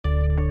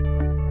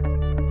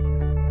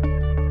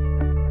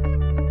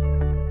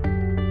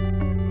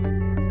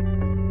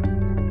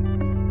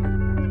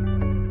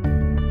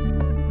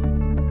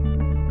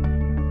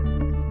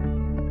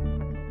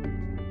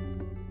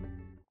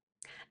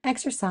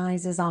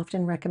Exercise is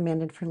often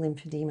recommended for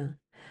lymphedema,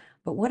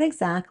 but what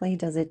exactly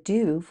does it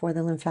do for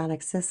the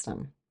lymphatic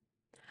system?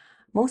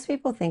 Most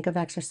people think of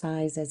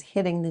exercise as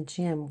hitting the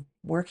gym,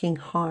 working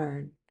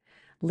hard,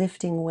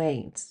 lifting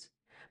weights.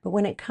 But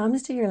when it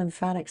comes to your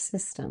lymphatic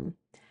system,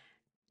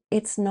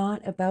 it's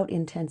not about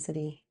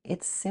intensity,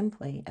 it's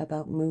simply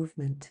about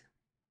movement.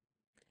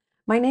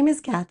 My name is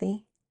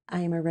Kathy.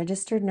 I am a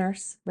registered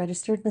nurse,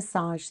 registered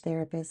massage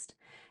therapist,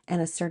 and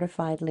a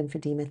certified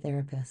lymphedema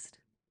therapist.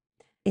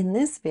 In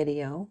this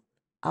video,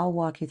 I'll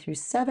walk you through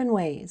 7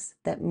 ways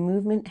that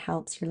movement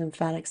helps your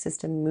lymphatic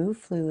system move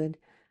fluid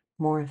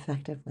more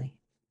effectively.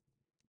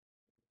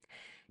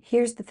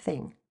 Here's the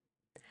thing.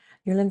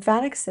 Your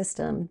lymphatic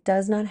system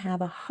does not have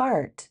a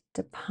heart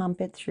to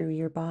pump it through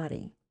your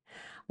body.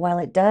 While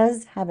it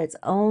does have its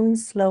own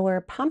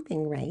slower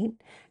pumping rate,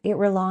 it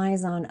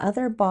relies on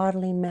other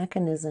bodily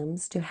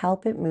mechanisms to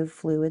help it move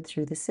fluid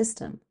through the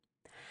system.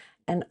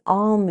 And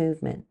all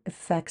movement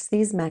affects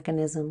these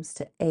mechanisms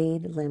to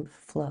aid lymph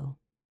flow.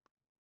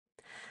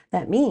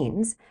 That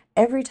means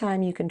every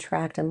time you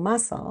contract a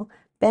muscle,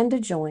 bend a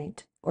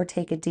joint, or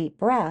take a deep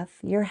breath,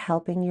 you're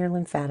helping your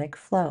lymphatic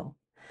flow.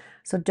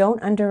 So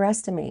don't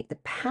underestimate the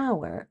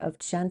power of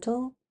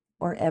gentle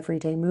or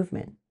everyday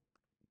movement.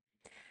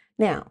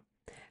 Now,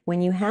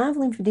 when you have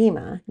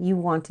lymphedema, you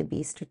want to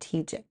be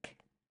strategic.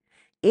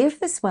 If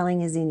the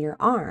swelling is in your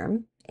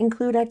arm,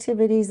 include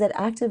activities that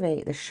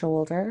activate the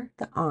shoulder,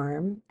 the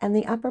arm, and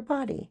the upper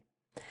body.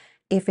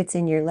 If it's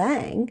in your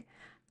leg,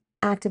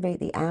 activate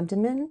the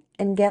abdomen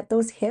and get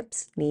those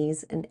hips,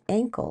 knees, and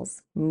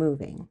ankles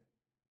moving.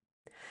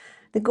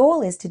 The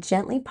goal is to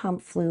gently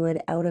pump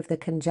fluid out of the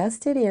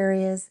congested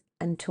areas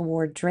and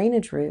toward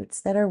drainage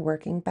routes that are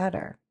working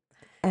better.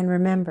 And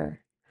remember,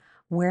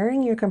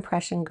 wearing your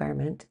compression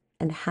garment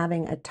and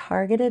having a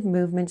targeted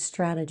movement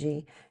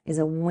strategy is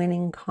a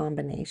winning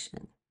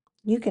combination.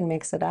 You can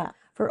mix it up.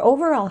 For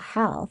overall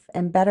health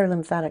and better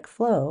lymphatic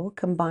flow,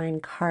 combine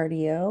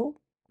cardio,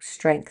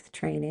 strength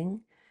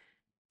training,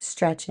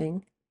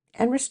 stretching,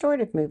 and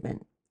restorative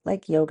movement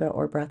like yoga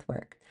or breath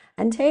work.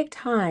 And take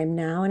time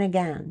now and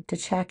again to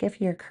check if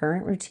your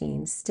current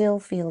routine still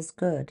feels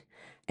good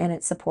and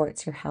it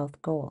supports your health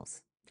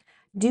goals.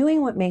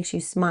 Doing what makes you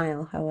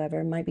smile,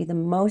 however, might be the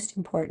most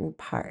important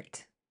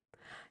part.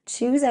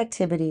 Choose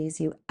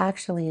activities you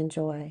actually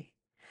enjoy.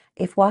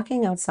 If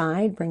walking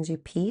outside brings you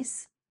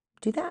peace,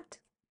 do that.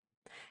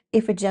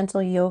 If a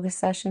gentle yoga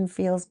session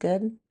feels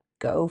good,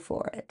 go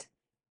for it.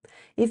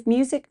 If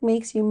music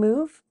makes you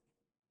move,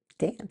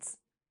 dance.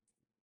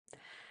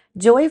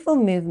 Joyful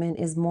movement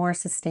is more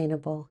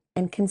sustainable,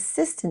 and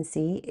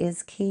consistency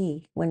is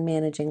key when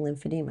managing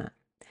lymphedema.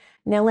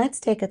 Now let's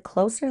take a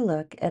closer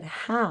look at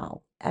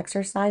how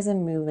exercise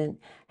and movement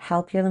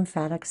help your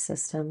lymphatic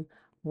system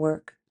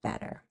work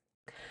better.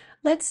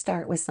 Let's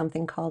start with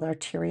something called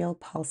arterial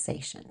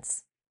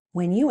pulsations.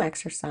 When you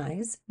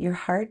exercise, your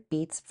heart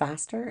beats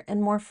faster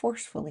and more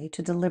forcefully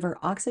to deliver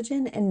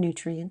oxygen and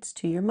nutrients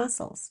to your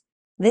muscles.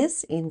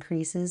 This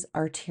increases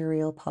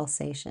arterial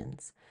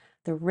pulsations,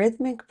 the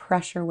rhythmic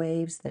pressure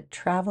waves that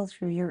travel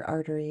through your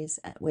arteries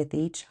with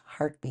each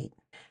heartbeat.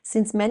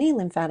 Since many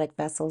lymphatic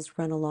vessels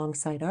run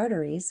alongside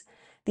arteries,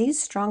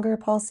 these stronger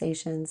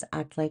pulsations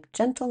act like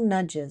gentle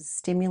nudges,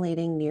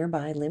 stimulating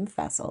nearby lymph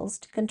vessels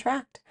to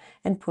contract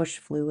and push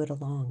fluid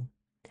along.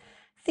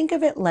 Think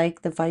of it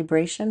like the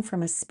vibration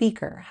from a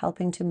speaker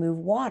helping to move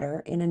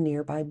water in a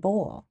nearby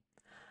bowl.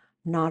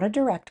 Not a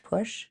direct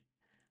push,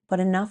 but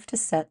enough to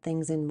set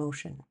things in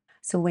motion.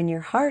 So when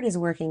your heart is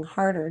working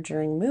harder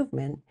during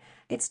movement,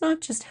 it's not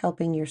just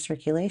helping your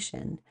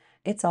circulation,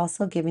 it's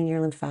also giving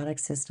your lymphatic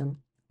system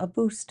a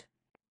boost.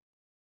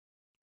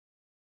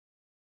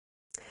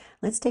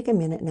 Let's take a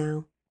minute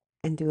now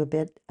and do a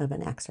bit of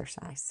an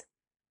exercise.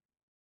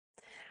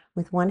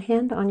 With one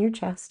hand on your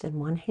chest and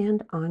one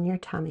hand on your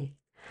tummy,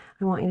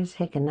 I want you to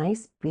take a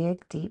nice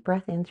big deep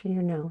breath in through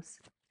your nose.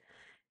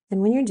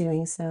 And when you're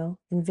doing so,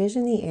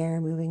 envision the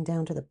air moving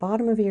down to the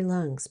bottom of your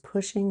lungs,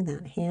 pushing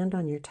that hand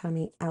on your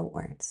tummy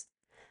outwards.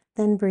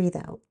 Then breathe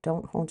out.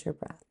 Don't hold your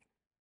breath.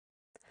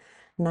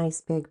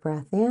 Nice big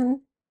breath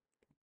in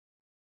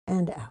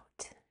and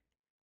out.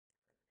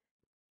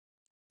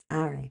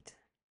 All right.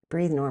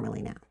 Breathe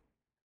normally now.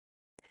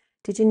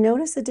 Did you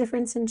notice a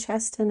difference in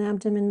chest and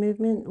abdomen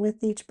movement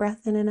with each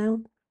breath in and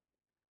out?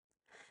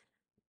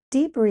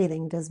 Deep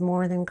breathing does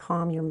more than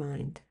calm your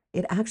mind.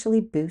 It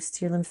actually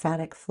boosts your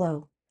lymphatic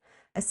flow,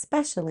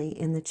 especially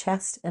in the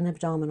chest and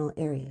abdominal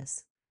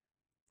areas.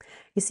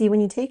 You see,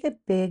 when you take a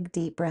big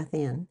deep breath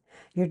in,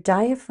 your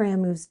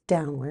diaphragm moves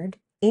downward,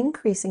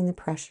 increasing the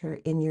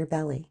pressure in your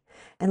belly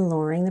and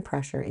lowering the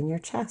pressure in your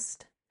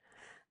chest.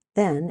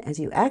 Then, as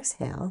you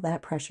exhale,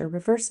 that pressure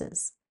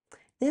reverses.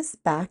 This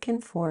back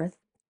and forth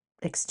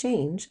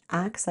exchange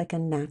acts like a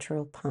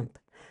natural pump,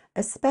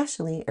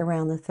 especially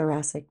around the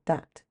thoracic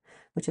duct,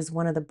 which is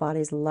one of the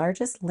body's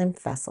largest lymph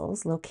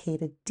vessels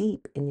located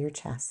deep in your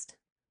chest.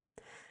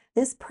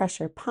 This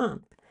pressure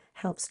pump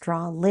helps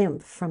draw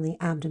lymph from the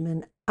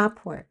abdomen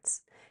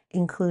upwards,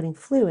 including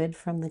fluid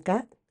from the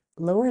gut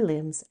lower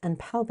limbs, and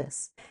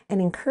pelvis,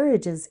 and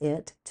encourages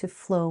it to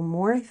flow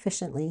more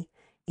efficiently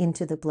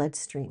into the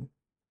bloodstream.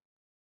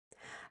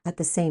 At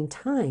the same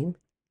time,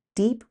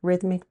 deep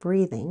rhythmic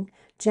breathing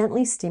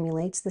gently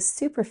stimulates the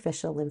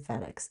superficial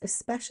lymphatics,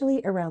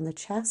 especially around the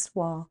chest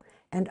wall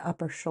and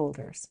upper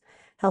shoulders,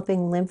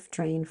 helping lymph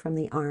drain from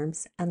the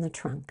arms and the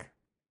trunk.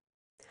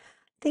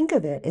 Think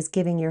of it as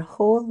giving your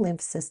whole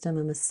lymph system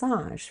a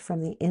massage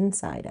from the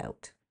inside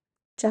out,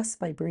 just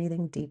by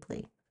breathing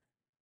deeply.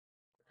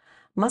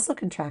 Muscle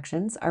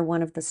contractions are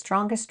one of the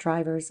strongest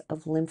drivers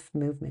of lymph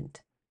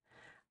movement.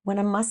 When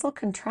a muscle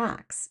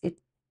contracts, it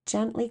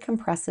gently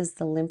compresses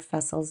the lymph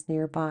vessels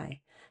nearby,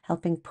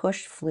 helping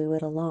push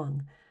fluid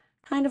along,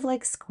 kind of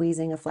like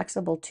squeezing a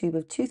flexible tube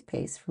of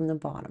toothpaste from the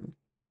bottom.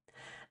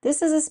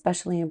 This is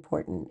especially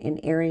important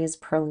in areas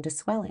prone to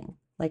swelling,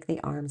 like the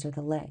arms or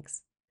the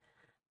legs.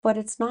 But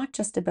it's not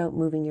just about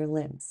moving your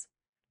limbs.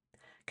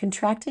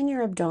 Contracting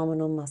your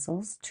abdominal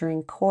muscles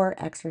during core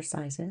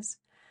exercises,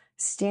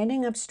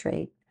 standing up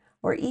straight,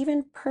 or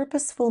even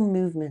purposeful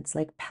movements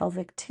like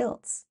pelvic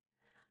tilts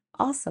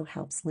also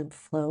helps lymph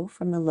flow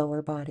from the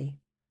lower body.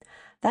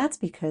 That's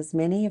because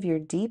many of your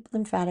deep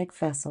lymphatic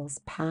vessels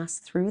pass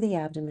through the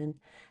abdomen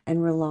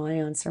and rely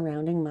on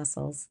surrounding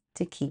muscles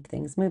to keep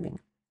things moving.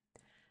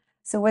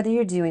 So whether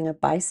you're doing a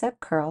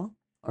bicep curl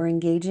or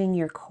engaging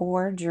your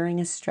core during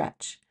a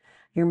stretch,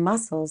 your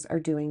muscles are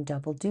doing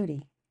double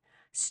duty,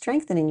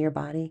 strengthening your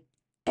body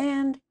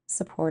and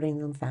supporting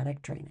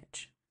lymphatic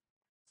drainage.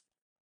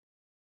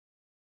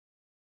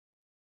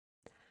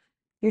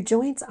 Your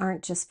joints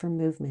aren't just for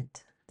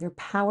movement. They're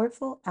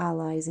powerful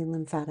allies in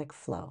lymphatic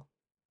flow.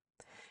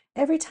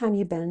 Every time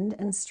you bend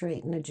and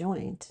straighten a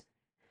joint,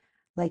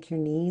 like your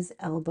knees,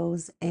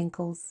 elbows,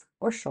 ankles,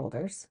 or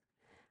shoulders,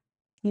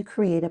 you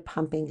create a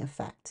pumping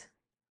effect.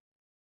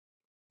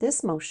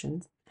 This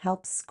motion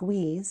helps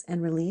squeeze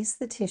and release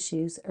the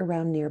tissues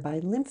around nearby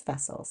lymph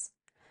vessels,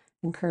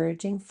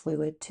 encouraging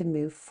fluid to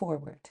move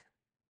forward.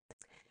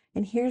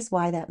 And here's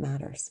why that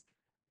matters.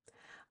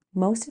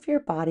 Most of your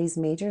body's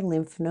major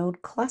lymph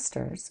node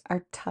clusters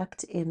are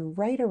tucked in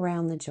right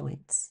around the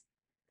joints.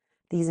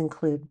 These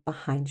include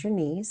behind your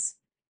knees,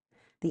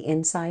 the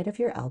inside of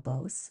your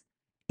elbows,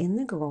 in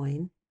the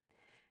groin,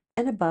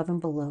 and above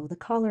and below the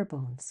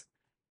collarbones.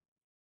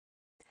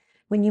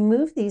 When you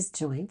move these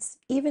joints,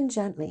 even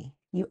gently,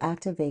 you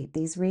activate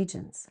these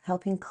regions,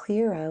 helping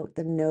clear out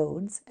the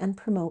nodes and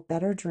promote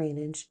better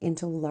drainage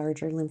into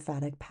larger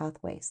lymphatic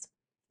pathways.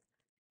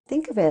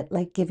 Think of it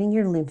like giving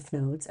your lymph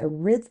nodes a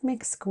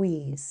rhythmic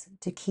squeeze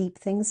to keep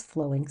things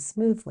flowing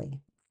smoothly.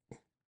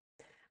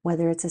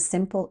 Whether it's a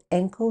simple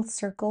ankle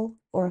circle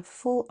or a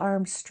full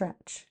arm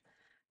stretch,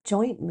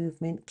 joint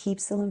movement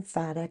keeps the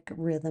lymphatic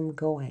rhythm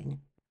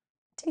going.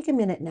 Take a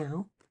minute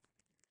now.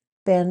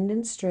 Bend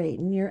and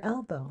straighten your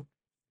elbow.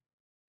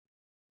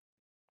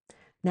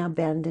 Now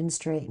bend and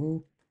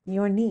straighten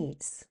your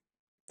knees.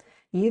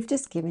 You've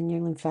just given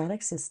your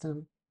lymphatic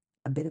system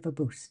a bit of a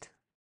boost.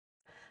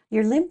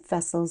 Your lymph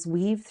vessels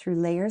weave through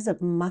layers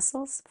of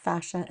muscles,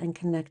 fascia, and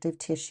connective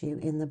tissue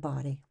in the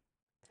body,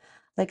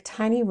 like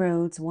tiny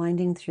roads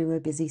winding through a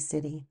busy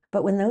city.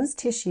 But when those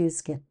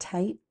tissues get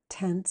tight,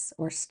 tense,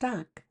 or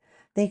stuck,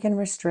 they can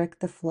restrict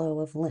the flow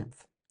of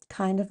lymph,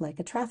 kind of like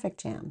a traffic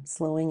jam,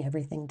 slowing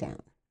everything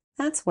down.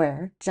 That's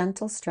where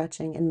gentle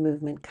stretching and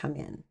movement come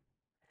in.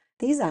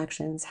 These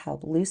actions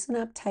help loosen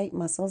up tight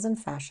muscles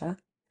and fascia,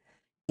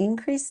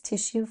 increase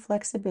tissue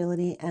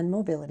flexibility and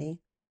mobility,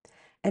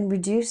 and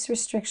reduce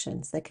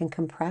restrictions that can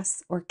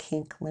compress or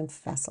kink lymph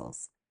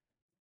vessels.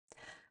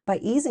 By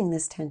easing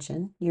this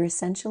tension, you're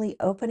essentially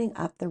opening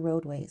up the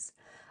roadways,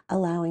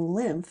 allowing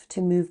lymph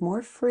to move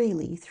more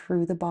freely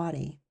through the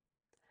body.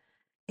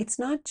 It's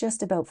not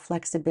just about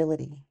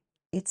flexibility,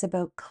 it's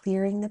about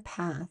clearing the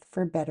path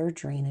for better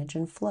drainage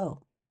and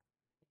flow.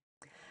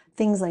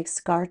 Things like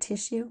scar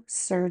tissue,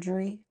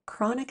 surgery,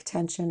 chronic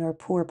tension, or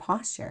poor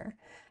posture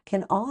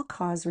can all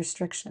cause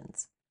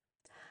restrictions.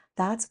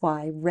 That's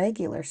why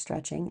regular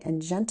stretching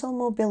and gentle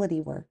mobility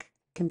work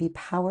can be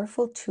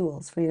powerful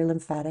tools for your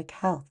lymphatic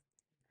health,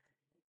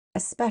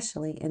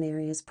 especially in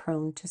areas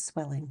prone to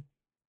swelling.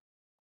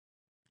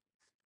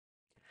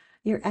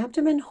 Your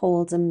abdomen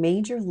holds a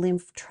major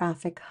lymph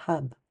traffic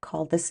hub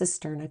called the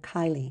cisterna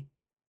chyli.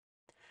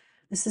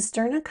 The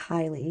cisterna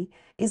chyli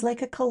is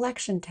like a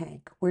collection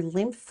tank where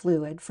lymph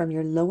fluid from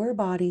your lower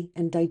body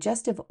and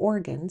digestive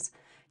organs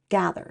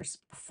gathers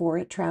before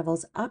it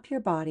travels up your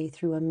body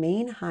through a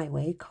main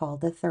highway called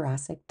the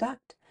thoracic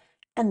duct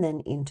and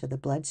then into the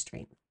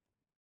bloodstream.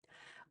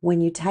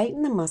 When you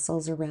tighten the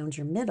muscles around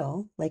your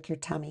middle, like your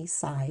tummy,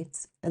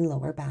 sides, and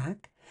lower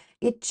back,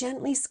 it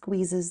gently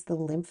squeezes the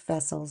lymph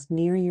vessels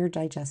near your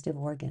digestive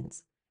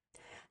organs.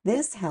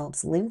 This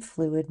helps lymph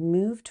fluid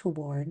move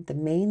toward the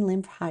main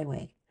lymph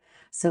highway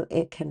so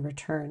it can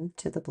return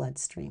to the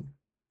bloodstream.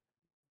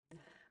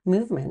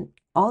 Movement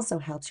also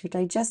helps your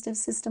digestive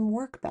system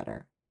work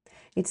better.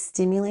 It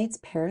stimulates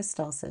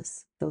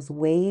peristalsis, those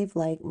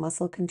wave-like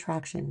muscle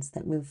contractions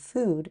that move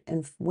food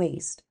and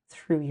waste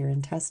through your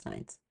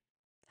intestines.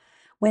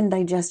 When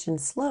digestion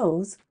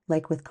slows,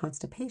 like with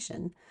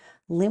constipation,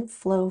 lymph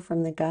flow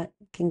from the gut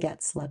can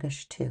get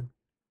sluggish too.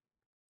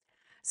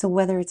 So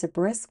whether it's a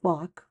brisk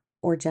walk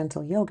or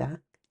gentle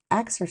yoga,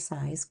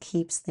 exercise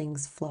keeps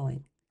things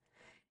flowing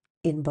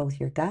in both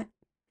your gut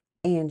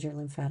and your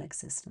lymphatic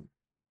system.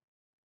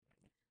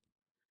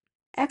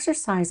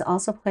 Exercise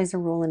also plays a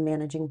role in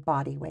managing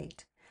body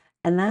weight,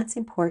 and that's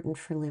important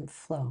for lymph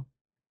flow.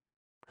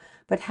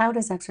 But how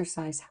does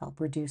exercise help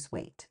reduce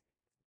weight?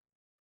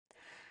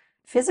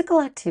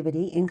 Physical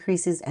activity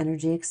increases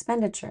energy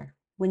expenditure.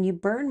 When you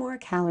burn more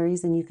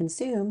calories than you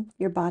consume,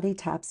 your body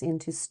taps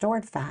into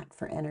stored fat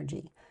for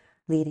energy,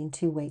 leading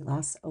to weight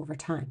loss over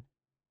time.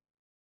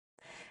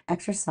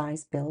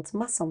 Exercise builds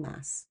muscle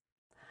mass.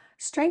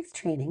 Strength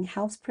training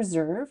helps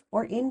preserve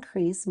or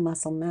increase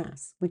muscle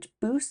mass, which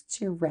boosts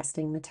your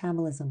resting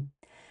metabolism.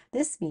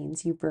 This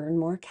means you burn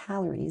more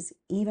calories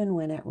even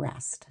when at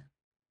rest.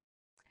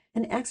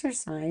 And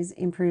exercise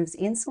improves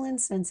insulin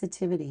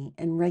sensitivity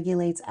and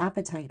regulates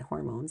appetite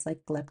hormones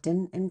like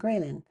leptin and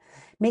ghrelin,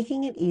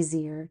 making it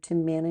easier to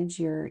manage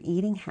your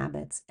eating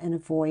habits and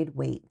avoid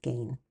weight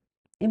gain.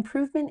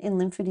 Improvement in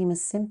lymphedema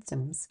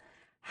symptoms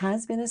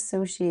has been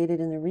associated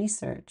in the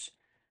research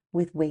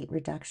with weight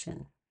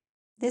reduction.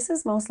 This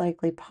is most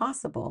likely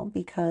possible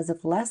because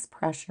of less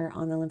pressure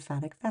on the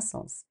lymphatic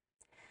vessels.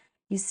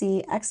 You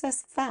see,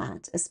 excess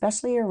fat,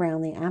 especially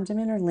around the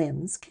abdomen or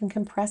limbs, can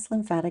compress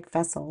lymphatic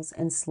vessels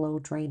and slow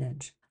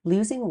drainage.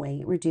 Losing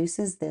weight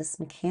reduces this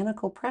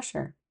mechanical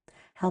pressure,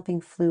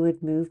 helping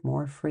fluid move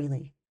more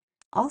freely.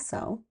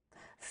 Also,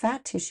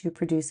 fat tissue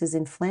produces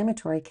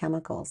inflammatory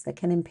chemicals that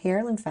can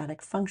impair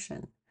lymphatic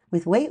function.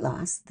 With weight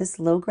loss, this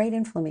low-grade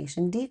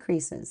inflammation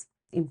decreases,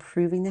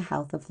 improving the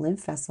health of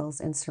lymph vessels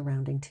and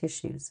surrounding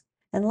tissues.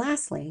 And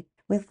lastly,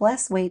 with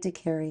less weight to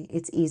carry,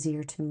 it's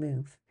easier to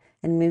move.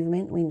 And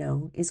movement, we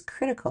know, is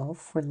critical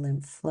for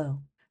lymph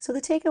flow. So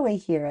the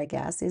takeaway here, I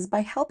guess, is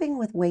by helping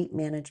with weight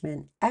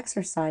management,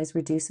 exercise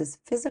reduces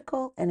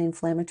physical and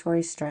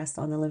inflammatory stress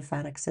on the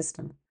lymphatic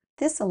system.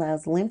 This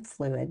allows lymph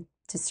fluid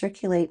to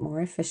circulate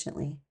more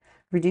efficiently,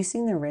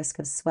 reducing the risk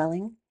of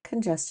swelling,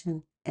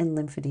 congestion, and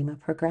lymphedema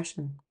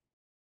progression.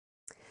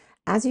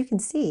 As you can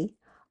see,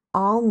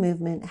 all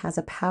movement has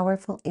a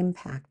powerful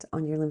impact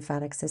on your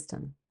lymphatic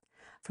system.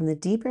 From the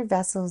deeper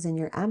vessels in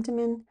your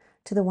abdomen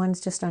to the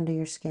ones just under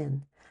your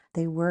skin.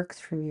 They work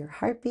through your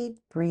heartbeat,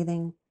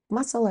 breathing,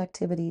 muscle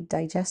activity,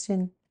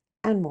 digestion,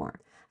 and more.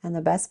 And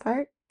the best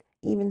part,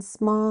 even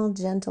small,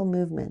 gentle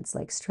movements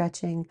like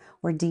stretching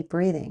or deep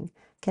breathing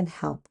can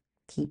help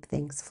keep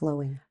things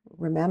flowing.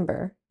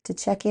 Remember to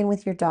check in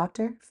with your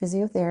doctor,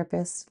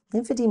 physiotherapist,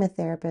 lymphedema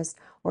therapist,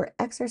 or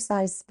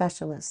exercise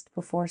specialist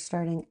before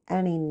starting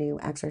any new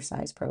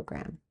exercise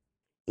program.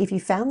 If you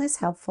found this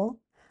helpful,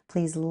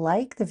 please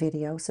like the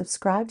video,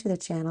 subscribe to the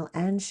channel,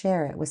 and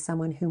share it with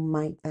someone who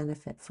might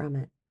benefit from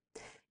it.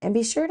 And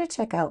be sure to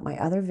check out my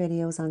other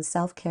videos on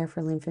self-care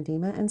for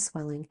lymphedema and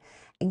swelling,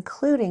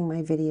 including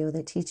my video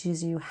that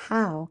teaches you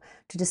how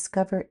to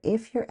discover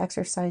if your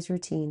exercise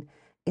routine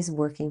is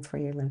working for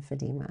your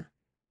lymphedema.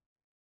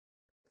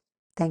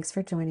 Thanks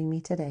for joining me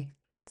today.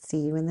 See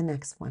you in the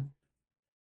next one.